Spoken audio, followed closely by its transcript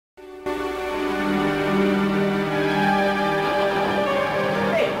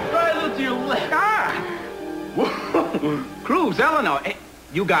Cruz, Eleanor, hey,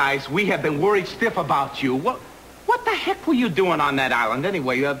 you guys, we have been worried stiff about you. What the heck were you doing on that island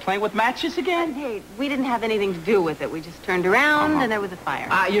anyway? You playing with matches again? Hey, we didn't have anything to do with it. We just turned around and there was a fire.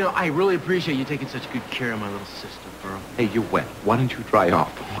 I really appreciate you taking such good care of my little sister, Pearl. Hey, you're wet. Why don't you dry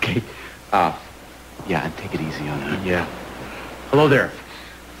off, okay? Yeah, and take it easy on her. Yeah. Hello there.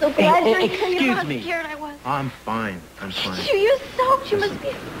 So glad you're excuse here. You know how me. scared I was. I'm fine. You're soaked. You must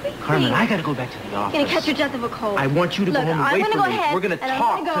be freezing. Carmen, I gotta go back to the office. You're gonna catch your death of a cold. I want you to go home and wait for me. Ahead, We're gonna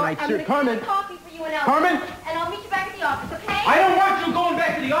talk tonight. I'm gonna Carmen. get coffee for you and Ellen. Carmen? And I'll meet you back at the office, okay? I don't want you going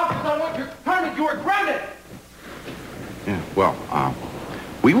back to the office. I want your Carmen. You were grounded. Yeah, well,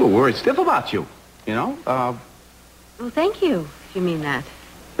 we were worried stiff about you, you know? Well, thank you, if you mean that.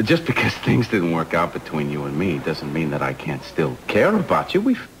 Just because things didn't work out between you and me doesn't mean that I can't still care about you.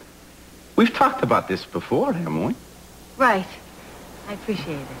 We've talked about this before, haven't we? Right. I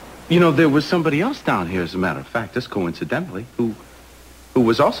appreciate it. You know, there was somebody else down here, as a matter of fact, just coincidentally, who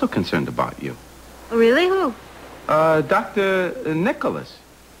was also concerned about you. Oh, really? Who? Dr. Nicholas.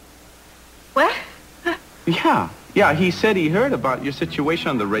 What? Yeah, he said he heard about your situation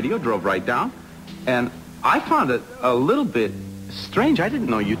on the radio, drove right down, and I found it a little bit strange. I didn't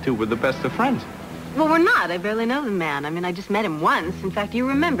know you two were the best of friends. Well, we're not. I barely know the man. I mean, I just met him once. In fact, you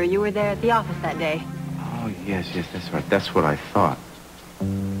remember, you were there at the office that day. Oh, yes, that's right. That's what I thought.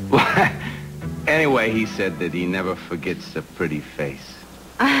 Well, anyway, he said that he never forgets a pretty face.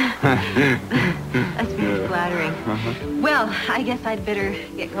 That's very flattering. Well, I guess I'd better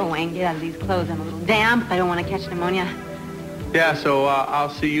get going, get out of these clothes. I'm a little damp. I don't want to catch pneumonia. Yeah, so I'll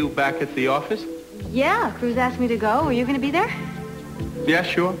see you back at the office? Yeah, Cruz asked me to go. Are you going to be there? Yeah,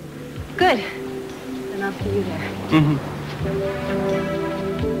 sure. Good. Then I'll see you there. Mm-hmm.